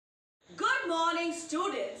morning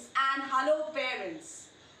students and hello parents.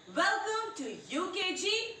 Welcome to UKG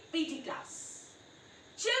PT class.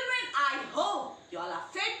 Children, I hope you all are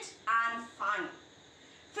fit and fine.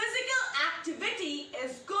 Physical activity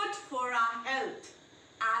is good for our health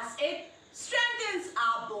as it strengthens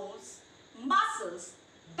our bones, muscles,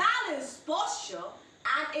 balance posture,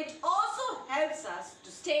 and it also helps us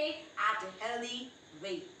to stay at a healthy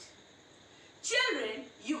weight. Children,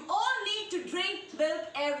 you all need to drink milk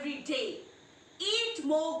every day. Eat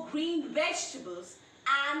more green vegetables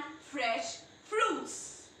and fresh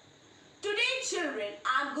fruits. Today, children,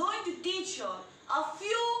 I am going to teach you a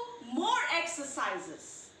few more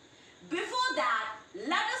exercises. Before that,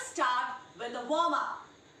 let us start with a warm-up.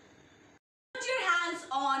 Put your hands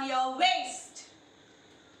on your waist.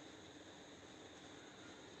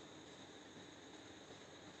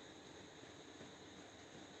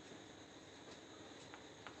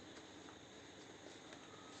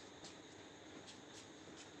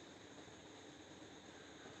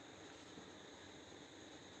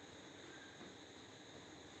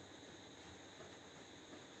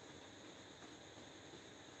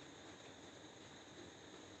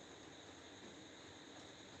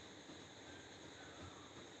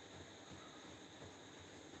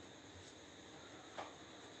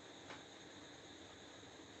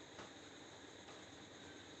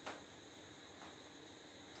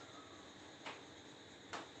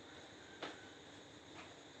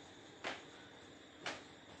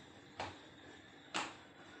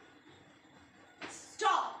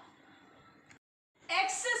 Stop.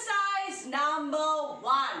 Exercise number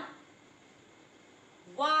 1.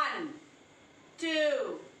 1,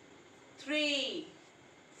 2, 3,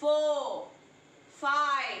 4, 5,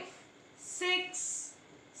 6,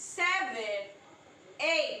 7,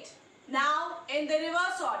 8. Now in the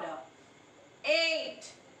reverse order. 8,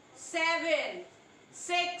 7,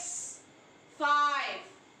 6, 5,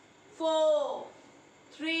 4,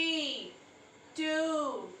 3,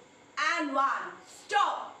 2, and 1.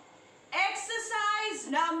 Stop. Exercise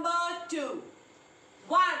number 2.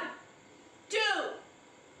 1, 2,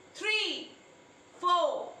 3,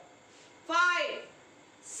 4, 5,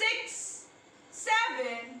 6,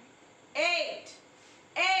 7, 8,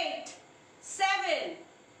 8, 7,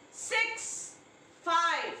 6, 5,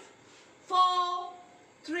 4,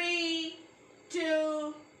 3,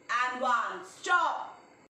 2, and 1. Stop.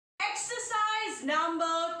 Exercise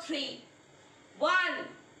number 3. 1,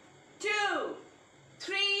 2,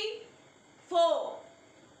 3, 4,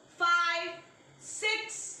 5,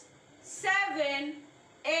 6, 7,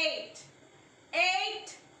 8,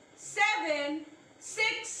 8, 7,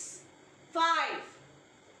 6, 5,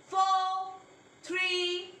 4,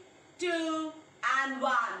 3, 2, and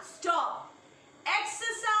 1. Stop.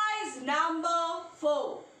 Exercise number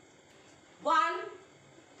 4. 1,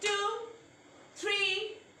 2,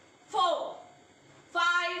 3, 4, 5,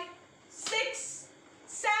 6,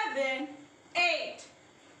 7, 8,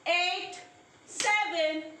 8,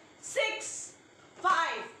 7, 6, 5,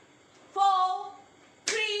 4,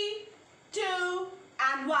 3, 2,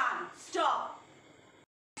 and 1. Stop.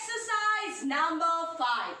 Exercise number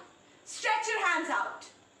 5. Stretch your hands out.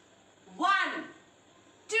 1,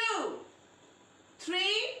 2, 3,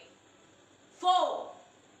 4,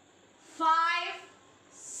 5,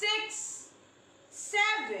 6,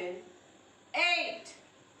 7, 8,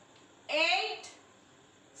 8,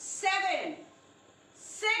 7,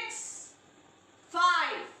 6, 5,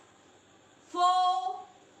 4,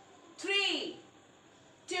 3,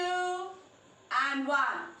 2, and 1.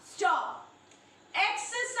 Stop.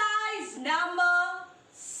 Exercise number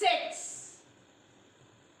 6.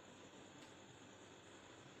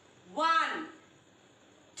 1,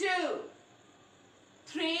 2,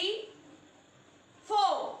 3,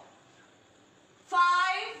 4, 5,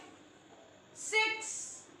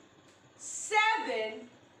 6, 7,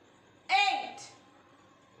 8,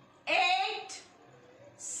 8,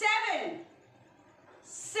 7,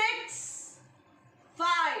 6, 5,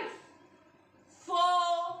 4,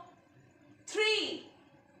 3,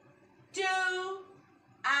 2,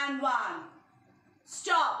 and 1.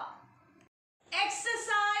 Stop.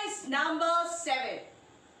 Exercise number 7.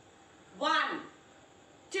 1,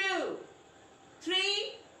 2,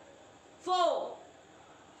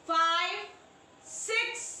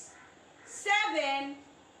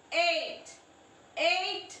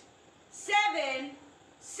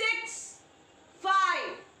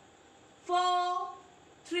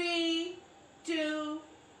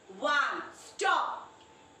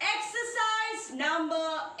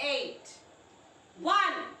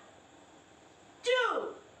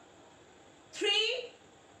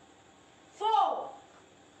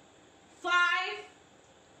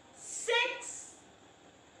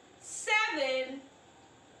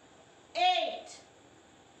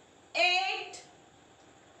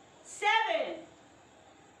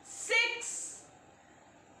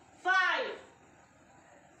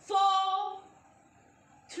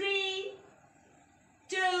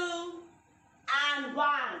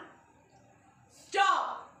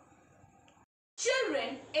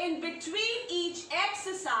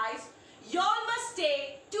 exercise, y'all must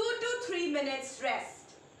take 2 to 3 minutes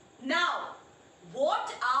rest. Now,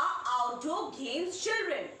 what are outdoor games,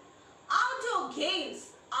 children? Outdoor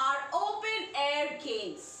games are open air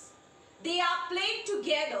games. They are played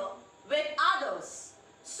together with others.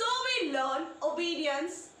 So we learn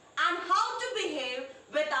obedience and how to behave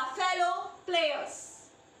with our fellow players.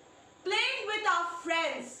 Playing with our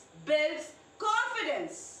friends builds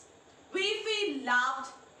confidence. We feel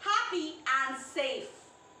loved, happy and safe.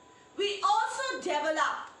 We also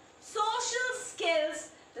develop social skills,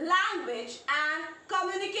 language and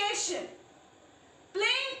communication.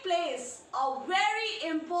 Playing plays a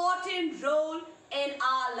very important role in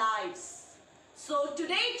our lives. So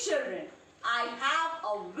today, children, I have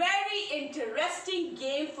a very interesting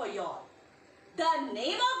game for y'all. The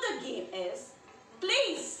name of the game is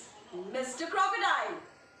Please, Mr. Crocodile.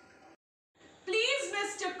 Please,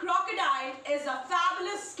 Mr. Crocodile is a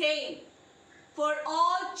fabulous game for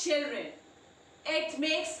all children. It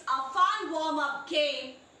makes a fun warm-up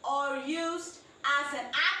game or used as an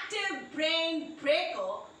active brain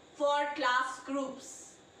breaker for class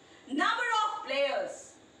groups. Number of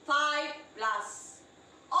players, 5 plus.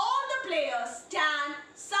 All the players stand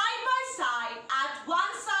side by side at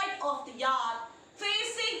one side of the yard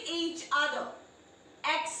facing each other,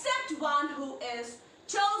 except one who is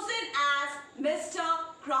chosen as Mr.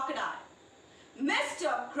 Crocodile.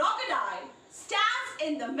 Mr. Crocodile stands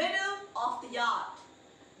in the middle of the yard.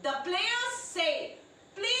 The players say,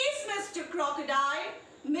 "Please, Mr. Crocodile,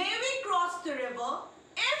 may we cross the river?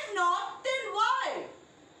 If not, then why?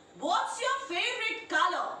 What's your favorite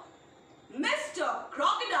color?" Mr.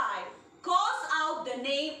 Crocodile calls out the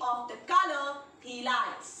name of the color he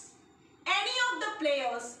likes. Any of the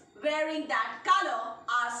players wearing that color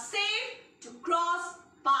are safe to cross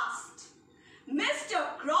past Mr.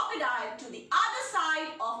 Crocodile to the other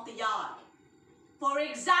side of the yard. For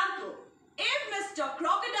example, if Mr.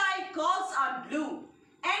 Crocodile calls out blue,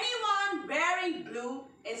 anyone wearing blue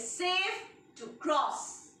is safe to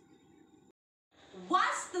cross.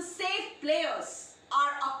 Once the safe players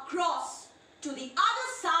are across to the other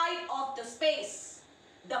side of the space,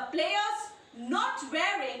 the players not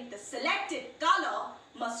wearing the selected color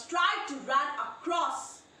must try to run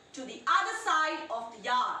across to the other side of the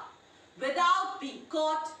yard without being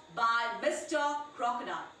caught by Mr.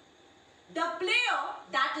 Crocodile. The player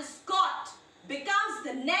that is caught becomes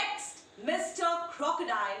the next Mr.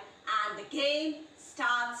 Crocodile and the game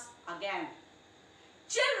starts again.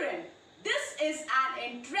 Children, this is an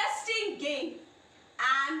interesting game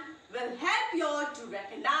and will help you all to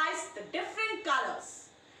recognize the different colors.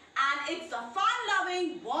 And it's a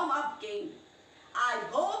fun-loving warm-up game. I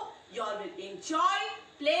hope you all will enjoy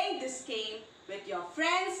playing this game with your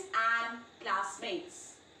friends and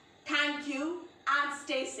classmates. Thank you and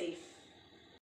stay safe.